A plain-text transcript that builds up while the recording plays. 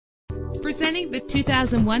Presenting the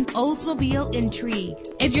 2001 Oldsmobile Intrigue.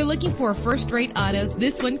 If you're looking for a first-rate auto,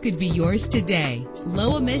 this one could be yours today.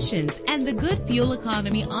 Low emissions and the good fuel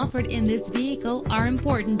economy offered in this vehicle are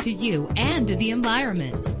important to you and to the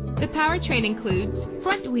environment. The powertrain includes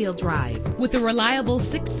front-wheel drive with a reliable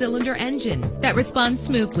 6-cylinder engine that responds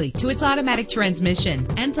smoothly to its automatic transmission.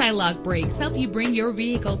 Anti-lock brakes help you bring your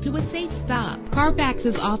vehicle to a safe stop. Carfax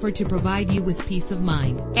is offered to provide you with peace of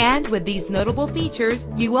mind. And with these notable features,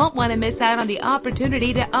 you won't want to miss out on the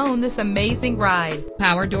opportunity to own this amazing ride.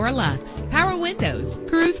 Power door locks, power windows,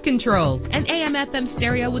 cruise control, an AM/FM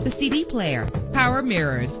stereo with a CD player, power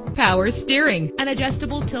mirrors, power steering, an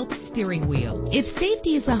adjustable tilt steering wheel. If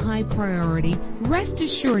safety is a high priority, rest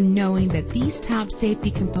assured knowing that these top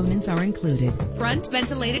safety components are included. Front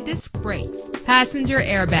ventilated disc brakes, passenger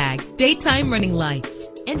airbag, daytime running lights,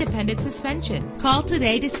 independent suspension. Call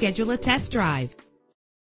today to schedule a test drive.